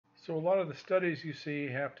So a lot of the studies you see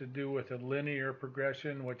have to do with a linear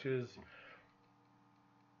progression, which is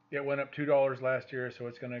it went up $2 last year, so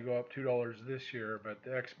it's going to go up $2 this year. But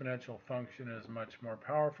the exponential function is much more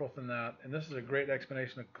powerful than that. And this is a great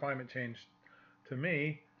explanation of climate change to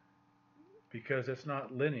me because it's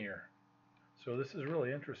not linear. So this is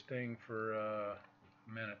really interesting for a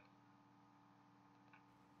minute.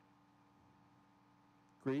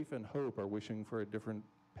 Grief and hope are wishing for a different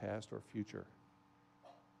past or future.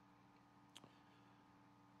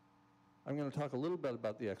 I'm going to talk a little bit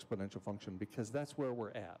about the exponential function because that's where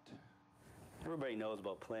we're at. Everybody knows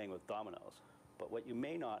about playing with dominoes, but what you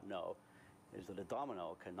may not know is that a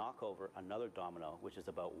domino can knock over another domino which is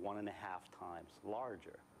about 1.5 times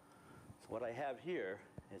larger. So what I have here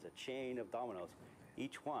is a chain of dominoes.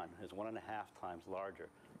 Each one is 1.5 times larger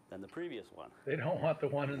than the previous one. They don't want the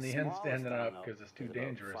one in the end smallest standing up domino because it's too is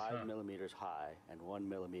dangerous. about 5 Huh? millimeters high and 1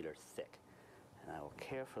 millimeter thick. And I will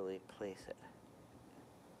carefully place it.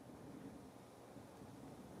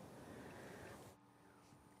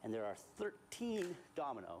 And there are 13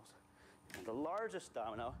 dominoes. And the largest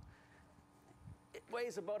domino, it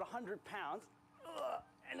weighs about 100 pounds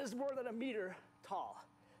and is more than 1 meter tall.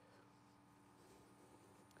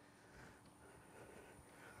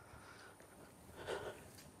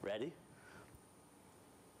 Ready?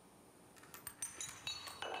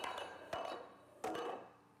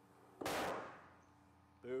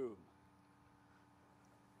 Boom.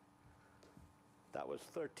 That was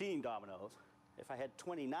 13 dominoes. If I had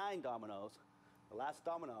 29 dominoes, the last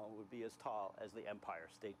domino would be as tall as the Empire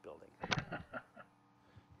State Building.